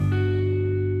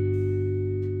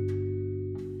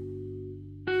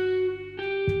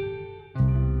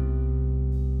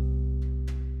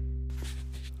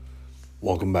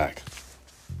Welcome back.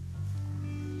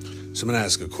 So I'm going to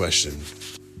ask a question.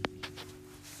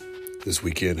 This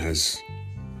weekend has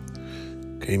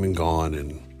came and gone,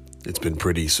 and it's been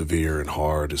pretty severe and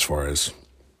hard as far as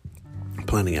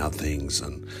planning out things.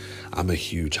 And I'm a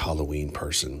huge Halloween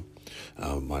person.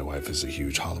 My wife is a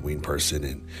huge Halloween person,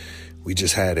 and we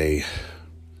just had a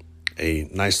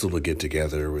nice little get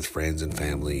together with friends and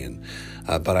family. And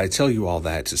but I tell you all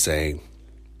that to say,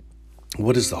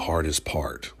 what is the hardest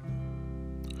part?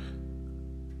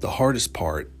 The hardest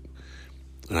part,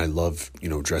 and I love,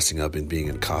 dressing up and being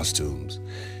in costumes,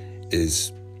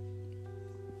 is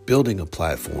building a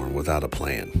platform without a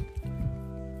plan.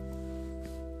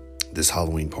 This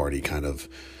Halloween party kind of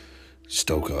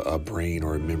stoke a brain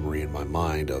or a memory in my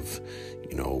mind of,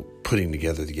 putting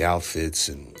together the outfits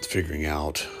and figuring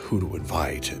out who to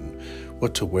invite and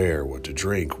what to wear, what to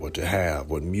drink, what to have,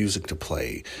 what music to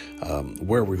play,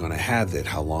 where we're going to have it,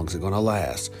 how long is it going to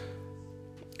last.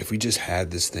 If we just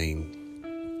had this thing,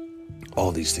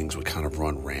 all these things would kind of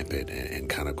run rampant and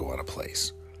kind of go out of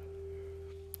place.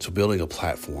 So building a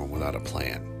platform without a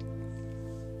plan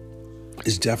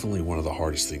is definitely one of the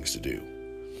hardest things to do.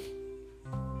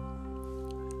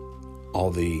 All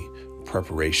the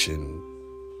preparation,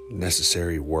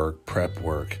 necessary work, prep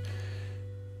work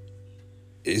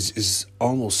is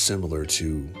almost similar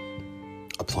to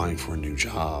applying for a new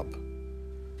job,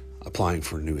 applying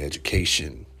for a new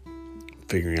education,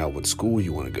 figuring out what school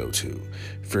you want to go to,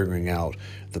 figuring out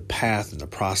the path and the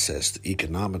process to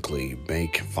economically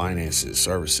make finances,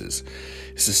 services.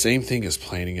 It's the same thing as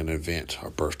planning an event or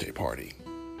birthday party.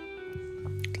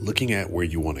 Looking at where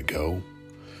you want to go,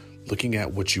 looking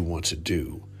at what you want to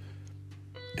do,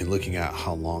 and looking at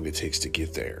how long it takes to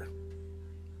get there.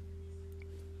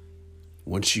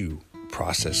 Once you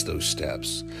process those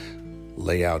steps,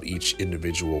 lay out each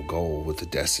individual goal with the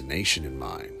destination in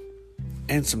mind,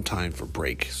 and some time for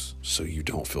breaks so you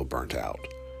don't feel burnt out,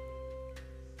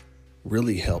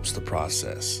 really helps the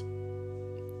process.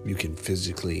 You can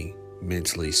physically,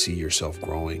 mentally see yourself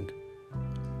growing,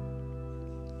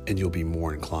 and you'll be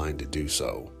more inclined to do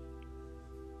so.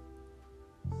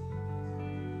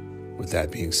 With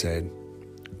that being said,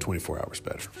 24 hours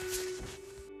better.